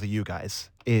have for both of you guys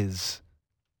is,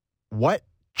 what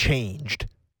changed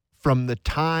from the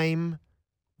time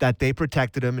that they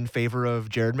protected him in favor of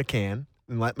Jared McCann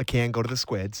and let McCann go to the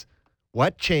Squids?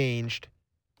 What changed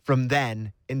from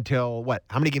then until what?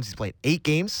 How many games he's played? 8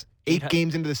 games? 8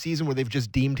 games into the season where they've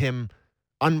just deemed him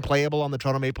unplayable on the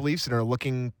Toronto Maple Leafs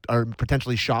and are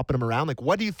potentially shopping him around. Like,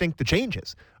 what do you think the change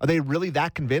is? Are they really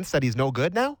that convinced that he's no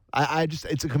good now?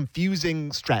 It's a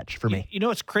confusing stretch for me. You know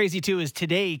what's crazy too is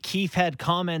today Keefe had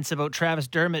comments about Travis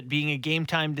Dermott being a game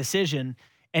time decision,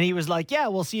 and he was like, "Yeah,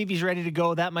 we'll see if he's ready to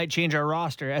go. That might change our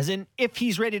roster." As in, if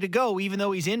he's ready to go, even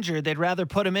though he's injured, they'd rather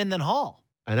put him in than Hall.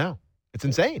 I know, it's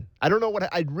insane. I don't know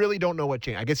I really don't know what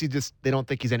changed. I guess they don't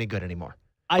think he's any good anymore.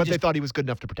 But they thought he was good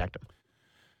enough to protect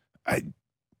him.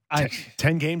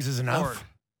 10 games is enough. Lord.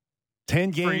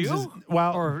 10 games for you? is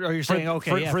well. Or you're saying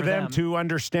for them to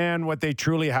understand what they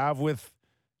truly have with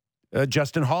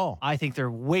Justin Hall. I think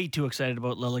they're way too excited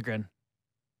about Liljegren.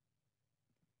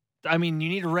 I mean, you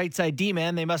need a right side D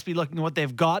man. They must be looking at what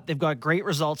they've got. They've got great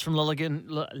results from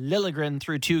Liljegren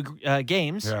through 2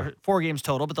 games, or 4 games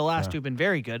total, but the last 2 have been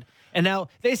very good. And now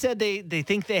they said they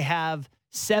think they have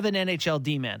 7 NHL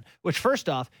D men. Which, first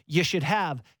off, you should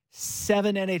have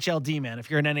 7 NHL D-men if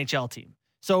you're an NHL team.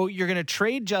 So you're going to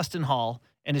trade Justin Hall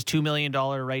and his $2 million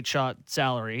right shot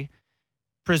salary,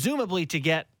 presumably you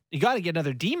got to get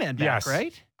another D-man back,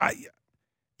 right?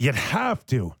 You'd have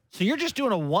to. So you're just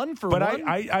doing a 1-for-1? But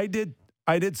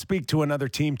I did speak to another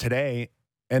team today,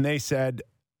 and they said,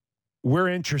 we're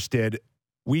interested.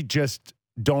 We just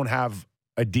don't have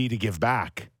a D to give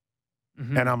back.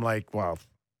 Mm-hmm. And I'm like, well,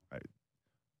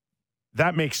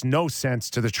 that makes no sense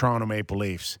to the Toronto Maple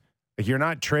Leafs. Like, you're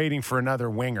not trading for another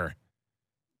winger,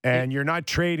 and you're not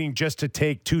trading just to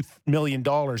take $2 million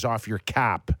off your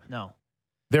cap. No.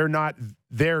 They're not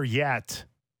there yet.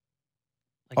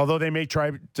 Although they may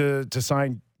try to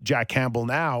sign Jack Campbell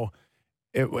now,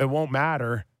 it won't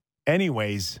matter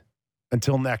anyways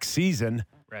until next season.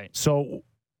 Right. So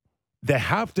they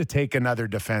have to take another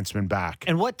defenseman back.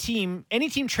 And any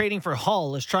team trading for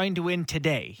Hall is trying to win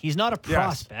today. He's not a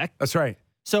prospect. Yes, that's right.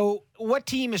 So what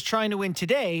team is trying to win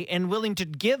today and willing to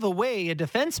give away a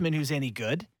defenseman who's any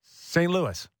good? St.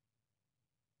 Louis.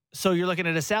 So you're looking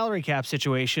at a salary cap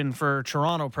situation for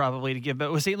Toronto probably to give.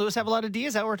 But will St. Louis have a lot of D?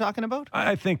 Is that what we're talking about?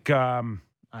 I think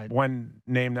one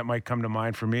name that might come to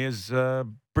mind for me is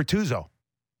Bertuzzo.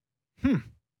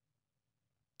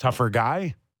 Tougher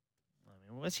guy.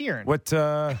 What's here? What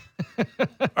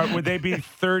would they be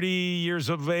 30 years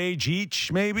of age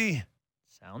each, maybe?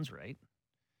 Sounds right.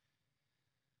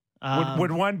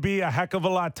 Would one be a heck of a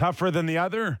lot tougher than the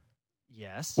other?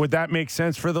 Yes. Would that make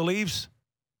sense for the Leafs?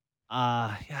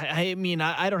 I mean,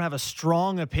 I don't have a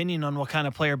strong opinion on what kind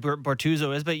of player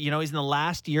Bortuzzo is, but, he's in the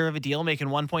last year of a deal making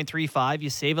 1.35. You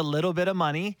save a little bit of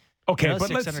money. Okay, but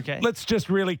 $600K. let's just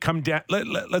really come down.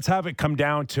 Let's have it come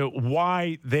down to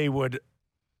why they would.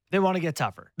 They want to get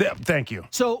tougher. Thank you.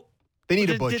 So They need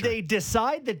a butcher. Did they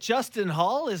decide that Justin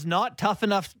Hall is not tough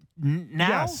enough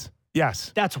now?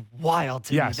 Yes. That's wild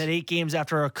to me that 8 games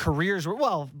after a career's worth.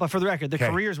 Well, but for the record, the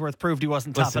career's worth proved he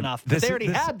wasn't tough enough. But they already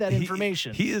had that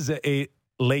information. He is a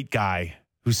late guy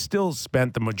who still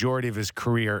spent the majority of his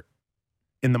career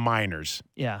in the minors.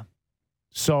 Yeah.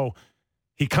 So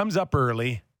he comes up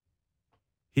early.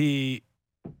 He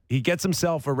gets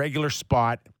himself a regular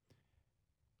spot,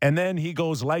 and then he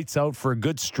goes lights out for a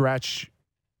good stretch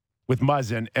with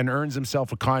Muzzin and earns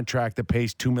himself a contract that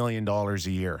pays $2 million a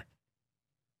year.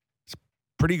 It's a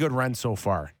pretty good run so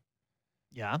far.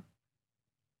 Yeah.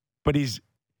 But he's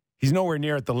nowhere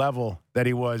near at the level that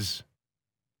he was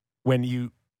when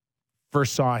you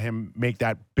first saw him make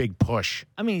that big push.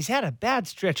 I mean, he's had a bad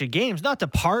stretch of games. Not to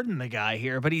pardon the guy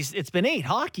here, but it's been 8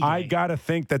 hockey. I gotta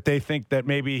think that they think that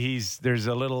maybe there's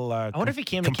a little. I wonder if he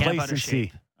came in camp out of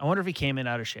shape.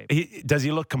 Does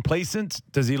he look complacent?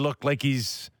 Does he look like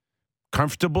he's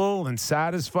comfortable and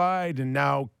satisfied? And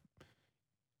now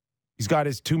he's got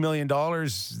his $2 million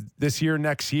this year,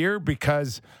 next year,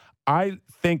 because I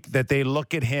think that they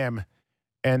look at him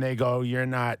and they go, "You're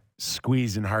not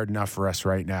squeezing hard enough for us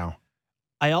right now."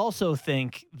 I also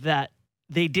think that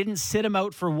they didn't sit him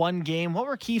out for one game. What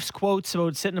were Keefe's quotes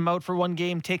about sitting him out for one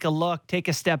game? Take a look, take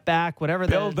a step back, whatever.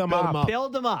 Build them up.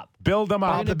 Build them up. Build them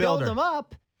up. Build them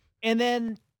up, and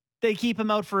then they keep him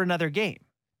out for another game.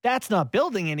 That's not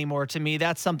building anymore to me.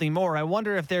 That's something more. I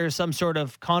wonder if there's some sort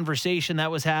of conversation that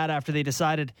was had after they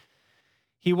decided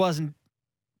he wasn't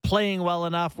playing well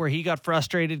enough where he got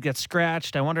frustrated, got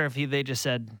scratched. I wonder if they just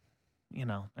said,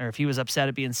 or if he was upset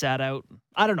at being sat out.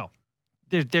 I don't know.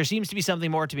 There seems to be something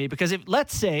more to me, because if,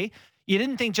 let's say, you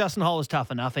didn't think Justin Hall was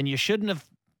tough enough and you shouldn't have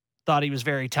thought he was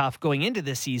very tough going into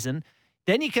this season,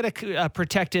 then you could have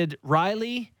protected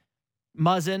Riley,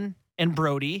 Muzzin, and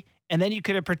Brody, and then you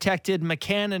could have protected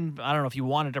McCann, and I don't know if you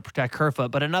wanted to protect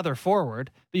Kerfoot, but another forward.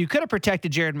 But you could have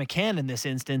protected Jared McCann in this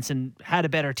instance and had a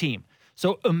better team.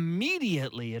 So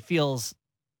immediately it feels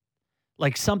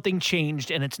like something changed,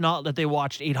 and it's not that they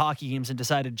watched 8 hockey games and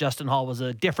decided Justin Hall was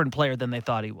a different player than they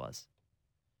thought he was.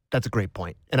 That's a great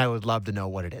point, and I would love to know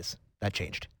what it is that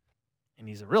changed. And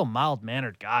he's a real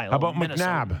mild-mannered guy. How about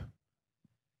McNabb?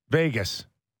 Vegas.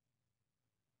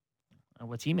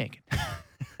 What's he making?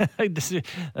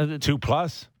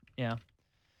 2+. Yeah.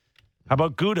 How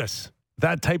about Gudas?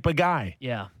 That type of guy.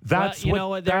 Yeah. That's you know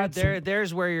what?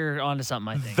 There's where you're onto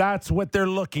something, I think. That's what they're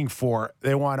looking for.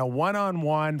 They want a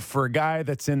one-on-one for a guy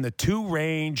that's in the 2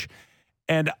 range,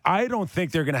 and I don't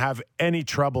think they're going to have any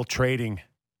trouble trading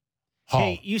Hall.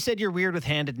 Hey, you said you're weird with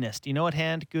handedness. Do you know what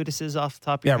hand Gudas is off the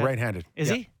top of your head? Yeah, right-handed. Is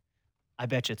he? I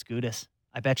bet you it's Gudas.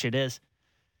 I bet you it is.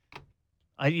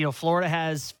 Florida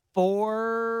has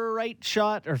 4 right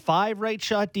shot or 5 right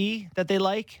shot D that they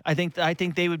like. I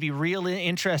think they would be really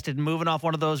interested in moving off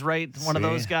one of those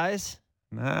guys.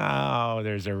 No,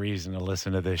 there's a reason to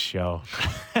listen to this show.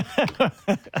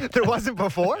 There wasn't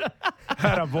before?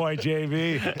 Attaboy,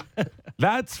 JV.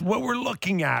 That's what we're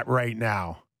looking at right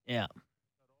now. Yeah.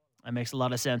 That makes a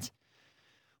lot of sense.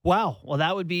 Wow. Well,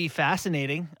 that would be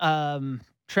fascinating.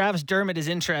 Travis Dermott is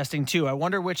interesting, too. I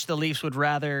wonder which the Leafs would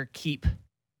rather keep,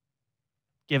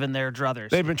 given their druthers.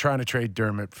 They've been trying to trade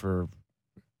Dermott for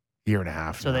a year and a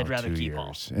half. So now, they'd rather 2 keep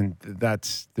years. Hall. And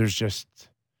there's just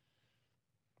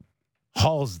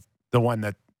Hall's the one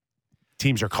that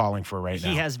teams are calling for right now.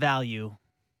 He has value.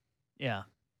 Yeah.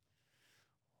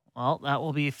 Well, that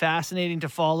will be fascinating to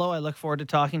follow. I look forward to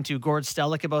talking to Gord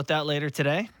Stellick about that later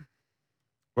today.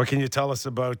 What can you tell us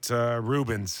about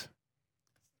Rubens?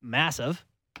 Massive.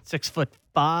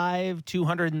 6'5",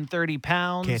 230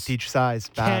 pounds. Can't teach size.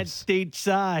 Can't Babs. teach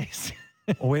size.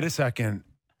 Oh, wait a second.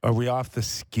 Are we off the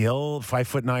skill,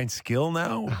 5'9" skill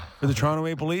now for the Toronto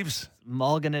Maple Leafs?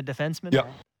 Mulligan a defenseman? Yeah.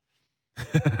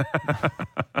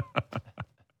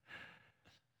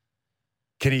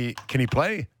 Can he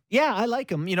play? Yeah, I like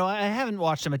him. I haven't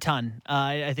watched him a ton.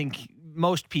 I think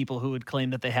most people who would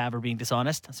claim that they have are being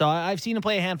dishonest. So I've seen him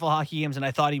play a handful of hockey games, and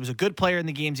I thought he was a good player in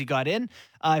the games he got in.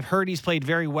 I've heard he's played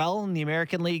very well in the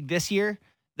American League this year.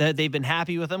 That they've been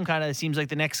happy with him. Kind of seems like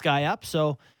the next guy up.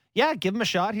 So yeah, give him a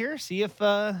shot here. See if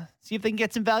they can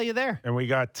get some value there. And we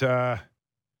got 2-time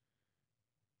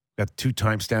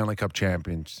Stanley Cup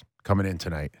champions coming in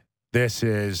tonight. This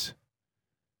is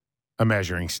a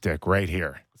measuring stick right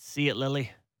here. See it,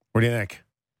 Lily. What do you think?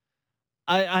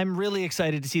 I'm really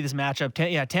excited to see this matchup.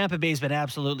 Tampa Bay's been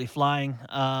absolutely flying.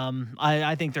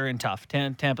 I think they're in tough.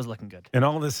 Tampa's looking good. And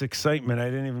all this excitement, I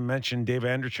didn't even mention Dave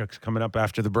Andrechuk's coming up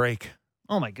after the break.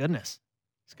 Oh, my goodness.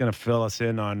 He's going to fill us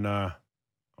in on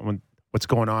what's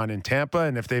going on in Tampa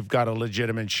and if they've got a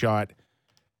legitimate shot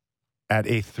at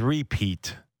a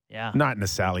three-peat. Yeah. Not in the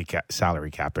salary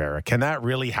cap era. Can that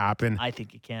really happen? I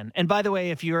think it can. And by the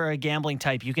way, if you're a gambling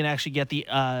type, you can actually get the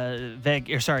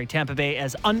Tampa Bay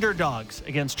as underdogs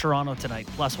against Toronto tonight,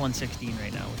 plus 116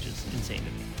 right now, which is insane to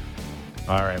me.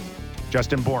 All right.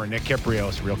 Justin Bourne, Nick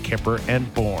Kiprios, Real Kipper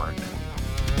and Bourne.